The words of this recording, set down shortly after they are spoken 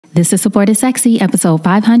This is Support is Sexy, episode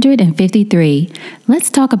 553. Let's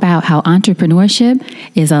talk about how entrepreneurship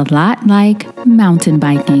is a lot like mountain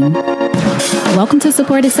biking. Welcome to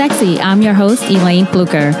Support is Sexy. I'm your host, Elayne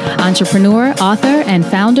Fluker, entrepreneur, author, and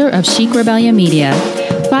founder of Chic Rebellion Media.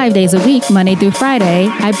 5 days a week, Monday through Friday,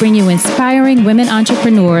 I bring you inspiring women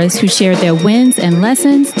entrepreneurs who share their wins and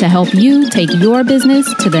lessons to help you take your business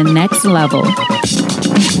to the next level.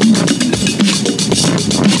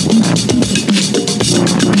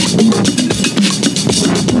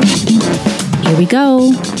 Here we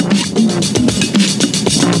go.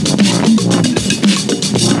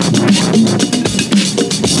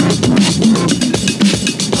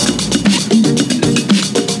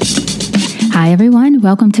 Hi, everyone.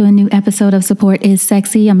 Welcome to a new episode of Support is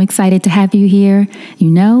Sexy. I'm excited to have you here. You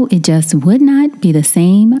know, it just would not be the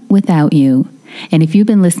same without you. And if you've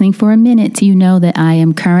been listening for a minute, you know that I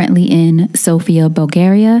am currently in Sofia,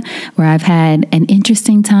 Bulgaria, where I've had an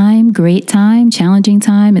interesting time, great time, challenging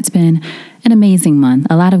time. It's been an amazing month,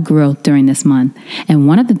 a lot of growth during this month. And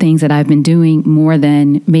one of the things that I've been doing more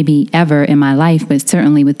than maybe ever in my life, but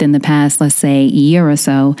certainly within the past, let's say, year or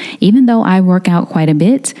so, even though I work out quite a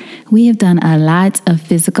bit, we have done a lot of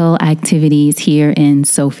physical activities here in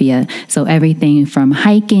Sofia. So everything from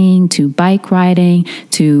hiking to bike riding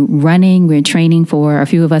to running. A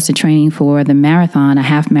few of us are training for the marathon, a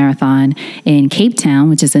half marathon in Cape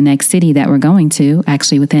Town, which is the next city that we're going to,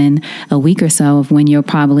 actually within a week or so of when you'll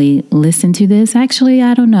probably listen to this. Actually,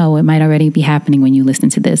 I don't know. It might already be happening when you listen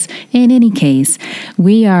to this. In any case,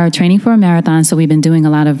 we are training for a marathon, so we've been doing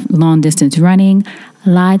a lot of long distance running,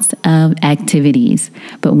 lots of activities.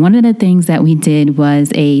 But one of the things that we did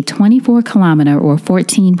was a 24 kilometer or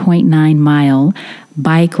 14.9 mile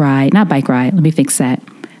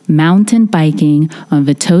mountain biking on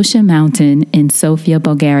Vitosha Mountain in Sofia,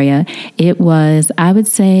 Bulgaria. It was, I would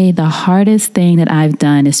say, the hardest thing that I've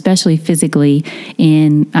done, especially physically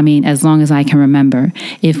as long as I can remember.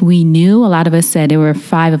 If we knew, a lot of us said, there were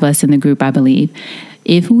 5 of us in the group, I believe.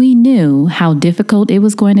 If we knew how difficult it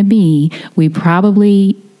was going to be, we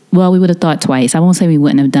would have thought twice. I won't say we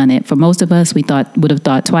wouldn't have done it. For most of us, would have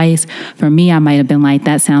thought twice. For me, I might have been like,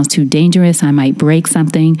 that sounds too dangerous. I might break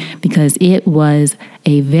something, because it was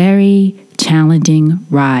a very challenging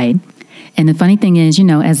ride. And the funny thing is,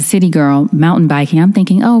 as a city girl, mountain biking, I'm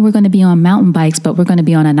thinking, we're going to be on mountain bikes, but we're going to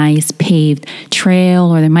be on a nice paved trail,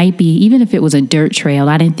 or there might be, even if it was a dirt trail,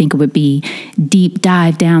 I didn't think it would be deep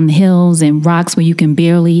dive down the hills and rocks where you can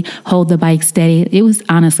barely hold the bike steady. It was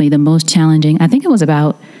honestly the most challenging. I think it was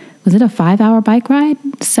was it a 5-hour bike ride?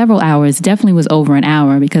 Several hours. Definitely was over an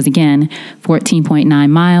hour, because again, 14.9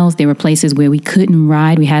 miles. There were places where we couldn't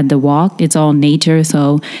ride. We had to walk. It's all nature.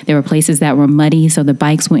 So there were places that were muddy, so the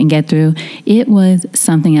bikes wouldn't get through. It was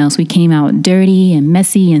something else. We came out dirty and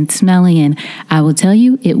messy and smelly. And I will tell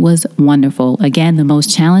you, it was wonderful. Again, the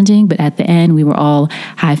most challenging, but at the end, we were all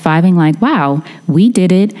high-fiving like, wow, we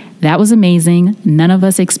did it. That was amazing. None of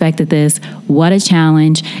us expected this. What a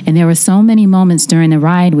challenge. And there were so many moments during the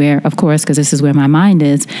ride where, of course, because this is where my mind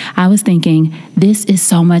is, I was thinking, this is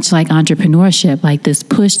so much like entrepreneurship, like this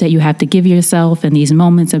push that you have to give yourself and these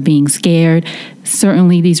moments of being scared,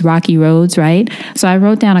 certainly these rocky roads, right? So I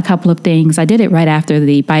wrote down a couple of things. I did it right after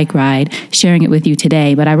the bike ride, sharing it with you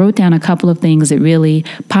today, but I wrote down a couple of things that really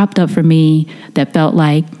popped up for me that felt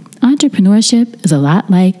like entrepreneurship is a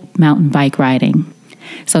lot like mountain bike riding.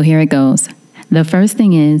 So here it goes. The first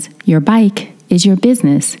thing is, your bike is your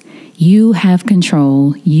business. You have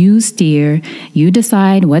control. You steer. You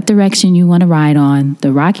decide what direction you want to ride on,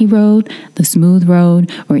 the rocky road, the smooth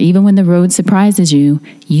road, or even when the road surprises you,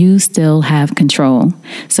 you still have control.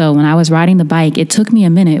 So when I was riding the bike, it took me a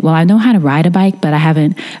minute. Well, I know how to ride a bike, but I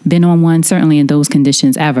haven't been on one, certainly in those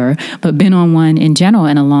conditions ever, but been on one in general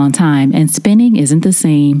in a long time. And spinning isn't the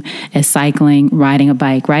same as cycling, riding a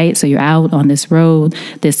bike, right? So you're out on this road,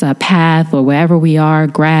 this path, or wherever we are,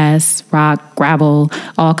 grass, rock, gravel,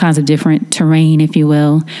 all kinds of different terrain, if you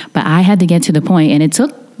will. But I had to get to the point, and it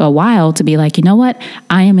took a while to be like, you know what?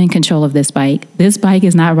 I am in control of this bike. This bike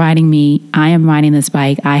is not riding me. I am riding this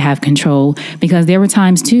bike. I have control. Because there were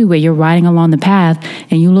times too where you're riding along the path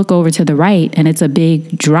and you look over to the right and it's a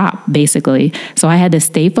big drop, basically. So I had to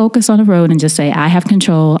stay focused on the road and just say, I have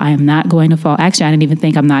control. I am not going to fall. Actually, I didn't even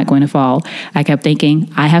think I'm not going to fall. I kept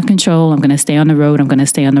thinking, I have control. I'm going to stay on the road. I'm going to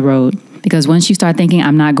stay on the road. Because once you start thinking,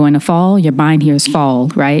 I'm not going to fall, your mind hears fall,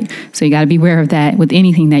 right? So you got to be aware of that with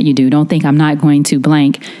anything that you do. Don't think I'm not going to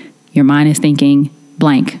blank. Your mind is thinking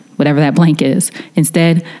blank, whatever that blank is.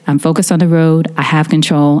 Instead, I'm focused on the road. I have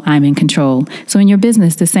control. I'm in control. So in your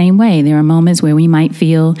business, the same way, there are moments where we might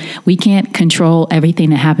feel we can't control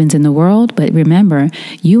everything that happens in the world. But remember,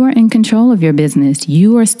 you are in control of your business.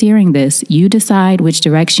 You are steering this. You decide which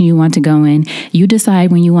direction you want to go in. You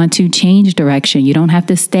decide when you want to change direction. You don't have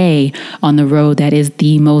to stay on the road that is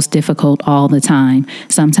the most difficult all the time.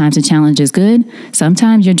 Sometimes the challenge is good.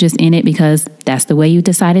 Sometimes you're just in it because that's the way you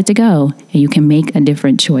decided to go, and you can make a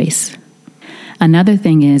different choice. Another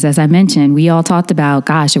thing is, as I mentioned, we all talked about,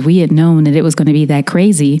 gosh, if we had known that it was going to be that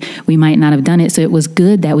crazy, we might not have done it. So it was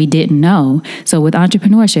good that we didn't know. So with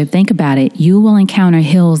entrepreneurship, think about it. You will encounter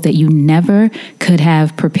hills that you never could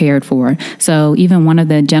have prepared for. So even one of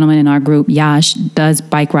the gentlemen in our group, Yash, does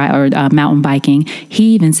bike ride or mountain biking.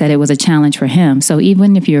 He even said it was a challenge for him. So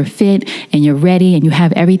even if you're fit and you're ready and you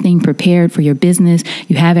have everything prepared for your business,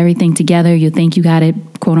 you have everything together, you think you got it,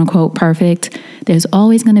 quote unquote, perfect, there's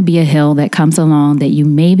always going to be a hill that comes along that you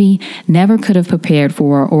maybe never could have prepared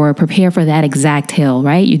for or prepare for that exact hill,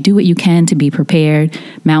 right? You do what you can to be prepared.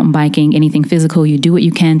 Mountain biking, anything physical, you do what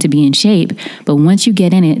you can to be in shape. But once you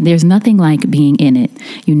get in it, there's nothing like being in it.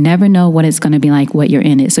 You never know what it's going to be like, what you're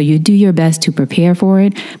in it. So you do your best to prepare for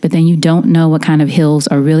it, but then you don't know what kind of hills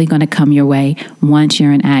are really going to come your way once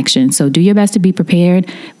you're in action. So do your best to be prepared.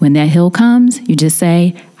 When that hill comes, you just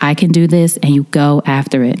say, I can do this, and you go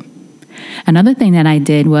after it. Another thing that I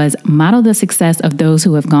did was model the success of those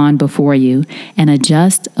who have gone before you and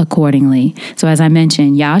adjust accordingly. So as I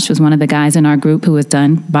mentioned, Yash was one of the guys in our group who has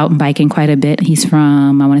done mountain biking quite a bit. He's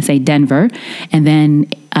from, I want to say, Denver. And then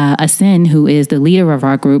Elayne, who is the leader of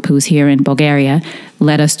our group, who's here in Bulgaria,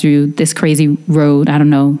 led us through this crazy road. I don't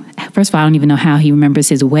know. First of all, I don't even know how he remembers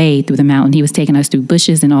his way through the mountain. He was taking us through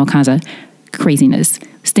bushes and all kinds of craziness,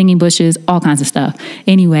 stinging bushes, all kinds of stuff.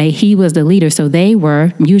 Anyway, he was the leader, so they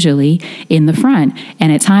were usually in the front.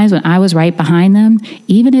 And at times when I was right behind them,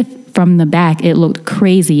 even if from the back it looked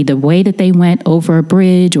crazy, the way that they went over a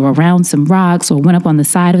bridge or around some rocks or went up on the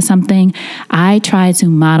side of something, I tried to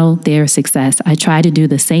model their success. I tried to do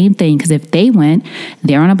the same thing, because if they went,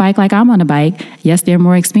 they're on a bike like I'm on a bike. Yes, they're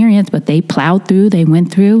more experienced, but they plowed through, they went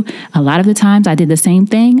through. A lot of the times I did the same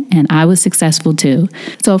thing and I was successful too.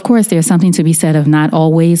 So of course, there's something to be said of not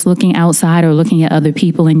always looking outside or looking at other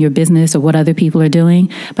people in your business or what other people are doing.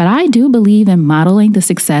 But I do believe in modeling the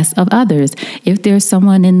success of others. If there's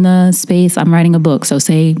someone in the space, I'm writing a book. So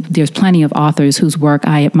say there's plenty of authors whose work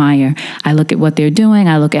I admire. I look at what they're doing.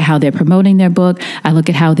 I look at how they're promoting their book. I look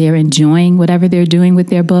at how they're enjoying whatever they're doing with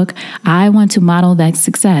their book. I want to model that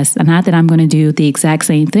success. And not that I'm going to do the exact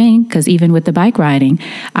same thing, because even with the bike riding,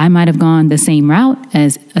 I might have gone the same route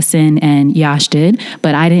as Elayne and Yash did,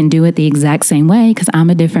 but I didn't do it the exact same way because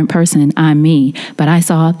I'm a different person. I'm me. But I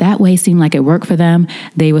saw that way seemed like it worked for them.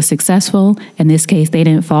 They were successful. In this case, they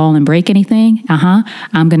didn't fall and break anything.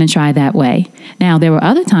 I'm going to try that way. Now, there were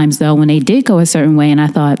other times, though, when they did go a certain way and I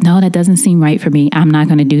thought, no, that doesn't seem right for me. I'm not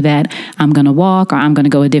going to do that. I'm going to walk, or I'm going to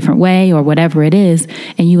go a different way, or whatever it is,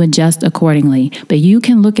 and you adjust accordingly. But you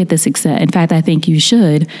can look at the success. In fact, I think you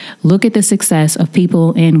should look at the success of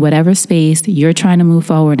people in whatever space you're trying to move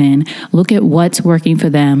forward in. Look at what's working for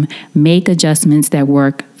them. Make adjustments that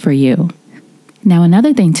work for you. Now,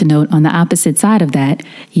 another thing to note on the opposite side of that,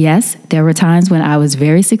 yes, there were times when I was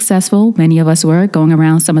very successful. Many of us were going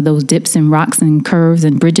around some of those dips and rocks and curves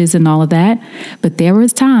and bridges and all of that. But there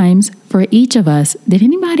was times for each of us. Did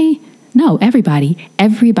anybody? No, everybody.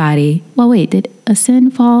 Well, wait, did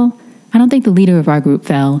Elayne fall? I don't think the leader of our group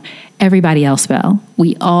fell. Everybody else fell.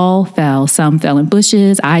 We all fell. Some fell in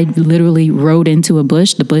bushes. I literally rode into a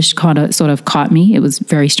bush. The bush sort of caught me. It was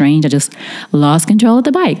very strange. I just lost control of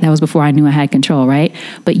the bike. That was before I knew I had control, right?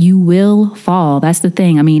 But you will fall. That's the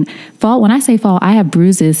thing. I mean, fall. When I say fall, I have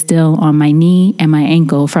bruises still on my knee and my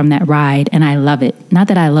ankle from that ride, and I love it. Not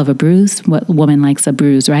that I love a bruise. What woman likes a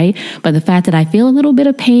bruise, right? But the fact that I feel a little bit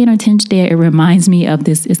of pain or tension there, it reminds me of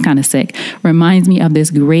this. It's kind of sick. Reminds me of this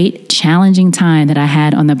great, challenging time that I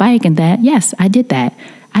had on the bike. And that, yes, I did that.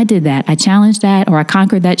 I challenged that, or I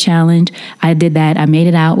conquered that challenge. I did that. I made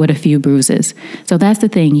it out with a few bruises. So that's the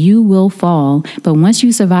thing. You will fall. But once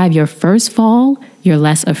you survive your first fall, you're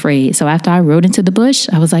less afraid. So after I rode into the bush,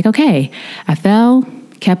 I was like, okay, I fell,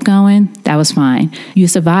 kept going. That was fine. You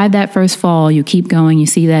survive that first fall. You keep going. You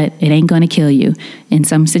see that it ain't going to kill you. In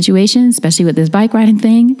some situations, especially with this bike riding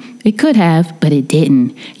thing, it could have, but it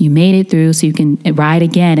didn't. You made it through so you can ride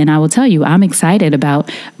again. And I will tell you, I'm excited about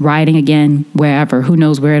riding again wherever. Who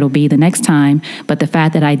knows where it'll be the next time. But the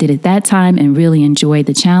fact that I did it that time and really enjoyed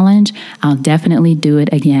the challenge, I'll definitely do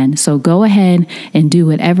it again. So go ahead and do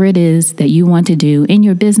whatever it is that you want to do in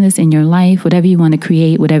your business, in your life, whatever you want to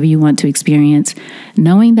create, whatever you want to experience. Know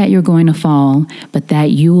knowing that you're going to fall, but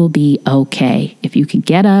that you will be okay. If you can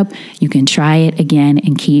get up, you can try it again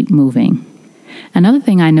and keep moving. Another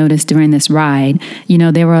thing I noticed during this ride,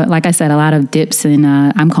 there were, like I said, a lot of dips, and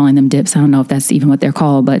I'm calling them dips. I don't know if that's even what they're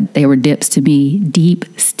called, but they were dips to me. Deep,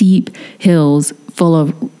 steep hills full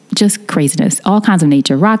of just craziness, all kinds of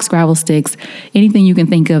nature, rocks, gravel, sticks, anything you can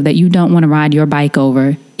think of that you don't want to ride your bike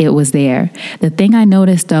over. It was there. The thing I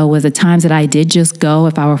noticed, though, was the times that I did just go,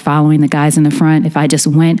 if I were following the guys in the front, if I just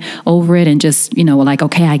went over it and just, like,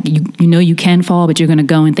 okay, you can fall, but you're going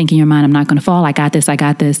to go and think in your mind, I'm not going to fall. I got this.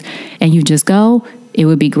 And you just go, it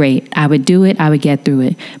would be great. I would do it. I would get through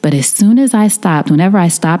it. But as soon as I stopped, whenever I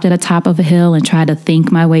stopped at the top of a hill and tried to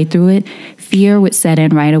think my way through it, fear would set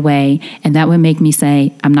in right away. And that would make me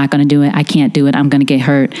say, I'm not going to do it. I can't do it. I'm going to get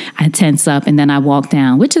hurt. I tense up and then I walk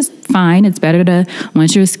down, which is fine. It's better to,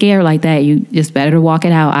 once you're scared like that, it's better to walk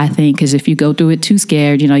it out, I think, because if you go through it too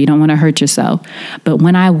scared, you don't want to hurt yourself. But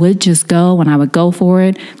when I would just go, when I would go for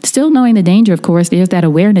it, still knowing the danger, of course, there's that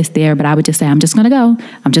awareness there, but I would just say, I'm just going to go.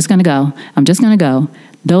 I'm just going to go. I'm just going to go.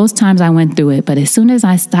 Those times I went through it, but as soon as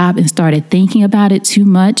I stopped and started thinking about it too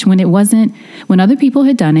much, when other people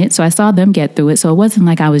had done it, so I saw them get through it, so it wasn't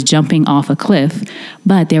like I was jumping off a cliff,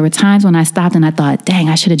 but there were times when I stopped and I thought, dang,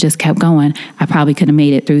 I should have just kept going. I probably could have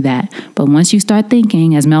made it through that. But once you start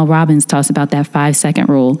thinking, as Mel Robbins talks about that 5-second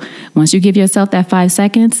rule, once you give yourself that 5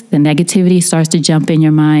 seconds, the negativity starts to jump in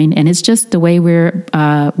your mind, and it's just the way we're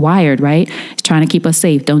wired, right? It's trying to keep us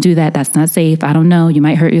safe. Don't do that. That's not safe. I don't know. You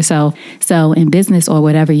might hurt yourself. So in business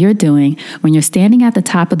or whatever you're doing, when you're standing at the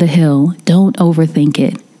top of the hill, don't overthink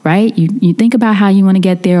it, right? You think about how you want to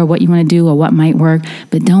get there or what you want to do or what might work,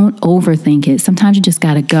 but don't overthink it. Sometimes you just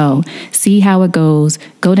got to go, see how it goes,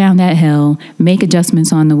 go down that hill, make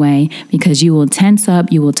adjustments on the way, because you will tense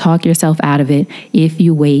up, you will talk yourself out of it if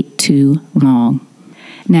you wait too long.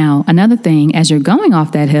 Now, another thing, as you're going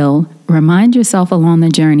off that hill, remind yourself along the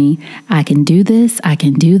journey, I can do this, I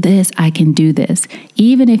can do this, I can do this.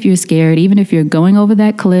 Even if you're scared, even if you're going over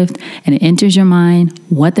that cliff and it enters your mind,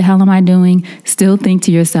 what the hell am I doing? Still think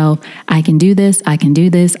to yourself, I can do this, I can do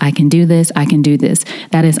this, I can do this, I can do this.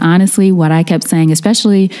 That is honestly what I kept saying,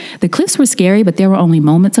 especially the cliffs were scary, but there were only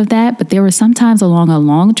moments of that. But there were sometimes along a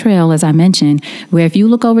long trail, as I mentioned, where if you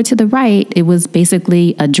look over to the right, it was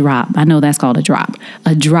basically a drop. I know that's called a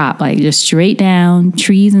drop, like just straight down,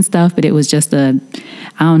 trees and stuff. But it was just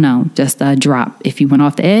just a drop. If you went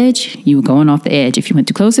off the edge, you were going off the edge. If you went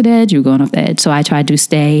too close to the edge, you were going off the edge. So I tried to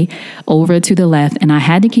stay over to the left, and I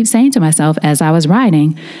had to keep saying to myself as I was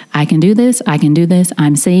riding, I can do this, I can do this,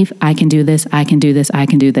 I'm safe, I can do this, I can do this, I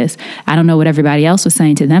can do this. I don't know what everybody else was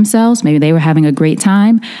saying to themselves. Maybe they were having a great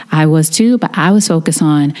time. I was too, but I was focused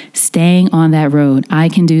on staying on that road. I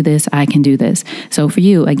can do this, I can do this. So for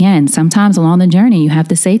you, again, sometimes along the journey, you have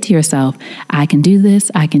to say to yourself, I can do this,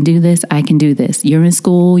 I can do this, I can do this. You're in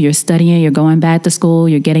school, you're studying, you're going back to school,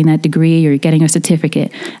 you're getting that degree, you're getting a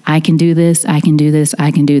certificate. I can do this, I can do this,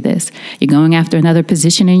 I can do this. You're going after another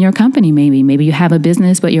position in your company, maybe. Maybe you have a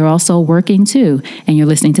business, but you're also working too, and you're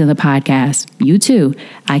listening to the podcast. You too.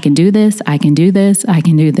 I can do this, I can do this, I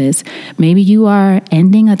can do this. Maybe you are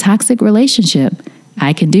ending a toxic relationship.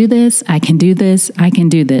 I can do this, I can do this, I can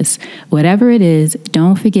do this. Whatever it is,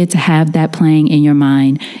 don't forget to have that playing in your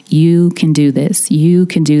mind. You can do this, you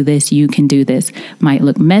can do this, you can do this. Might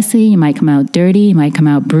look messy, you might come out dirty, you might come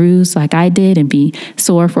out bruised like I did and be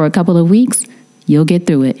sore for a couple of weeks. You'll get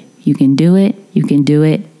through it. You can do it, you can do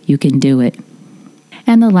it, you can do it.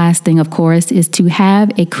 And the last thing, of course, is to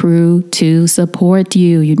have a crew to support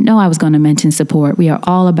you. You know I was going to mention support. We are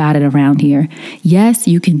all about it around here. Yes,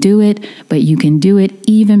 you can do it, but you can do it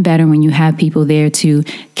even better when you have people there to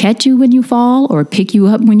catch you when you fall or pick you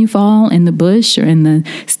up when you fall in the bush or in the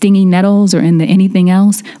stinging nettles or in the anything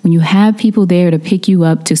else. When you have people there to pick you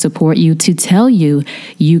up, to support you, to tell you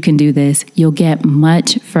you can do this, you'll get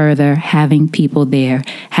much further having people there.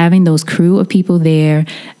 Having those crew of people there,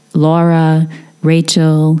 Laura,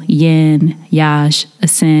 Rachel, Yin, Yash,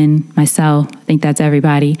 Asin, myself, I think that's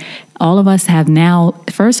everybody. All of us have now,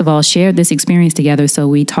 first of all, shared this experience together. So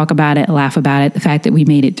we talk about it, laugh about it, the fact that we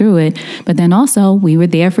made it through it. But then also we were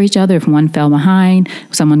there for each other. If one fell behind,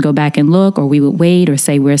 someone go back and look, or we would wait or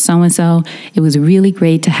say, where's so-and-so? It was really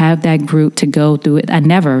great to have that group to go through it. I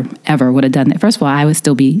never, ever would have done that. First of all, I would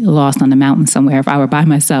still be lost on the mountain somewhere if I were by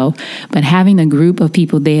myself. But having a group of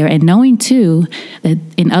people there and knowing too that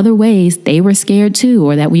in other ways they were scared too,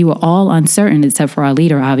 or that we were all uncertain, except for our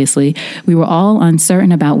leader, obviously. We were all all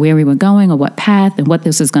uncertain about where we were going or what path and what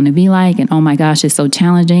this was going to be like. And oh my gosh, it's so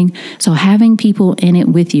challenging. So having people in it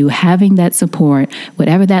with you, having that support,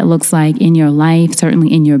 whatever that looks like in your life,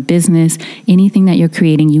 certainly in your business, anything that you're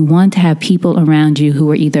creating, you want to have people around you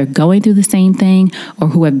who are either going through the same thing or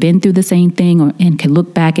who have been through the same thing and can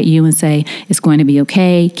look back at you and say, it's going to be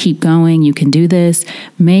okay, keep going, you can do this.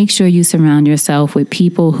 Make sure you surround yourself with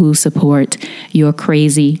people who support your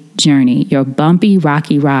crazy journey, your bumpy,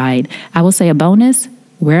 rocky ride. I will say a bonus,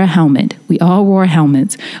 wear a helmet. We all wore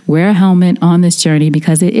helmets. Wear a helmet on this journey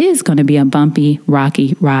because it is going to be a bumpy,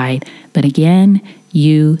 rocky ride. But again,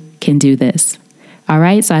 you can do this. All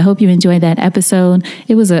right, so I hope you enjoyed that episode.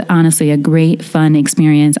 It was honestly a great, fun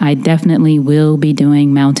experience. I definitely will be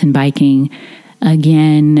doing mountain biking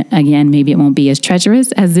again. Maybe it won't be as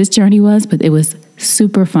treacherous as this journey was, but it was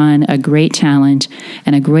super fun, a great challenge,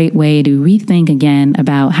 and a great way to rethink again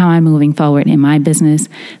about how I'm moving forward in my business.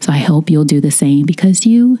 So I hope you'll do the same because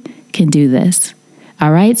you can do this.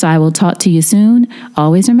 All right, so I will talk to you soon.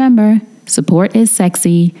 Always remember, support is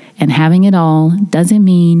sexy, and having it all doesn't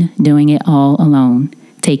mean doing it all alone.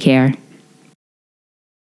 Take care.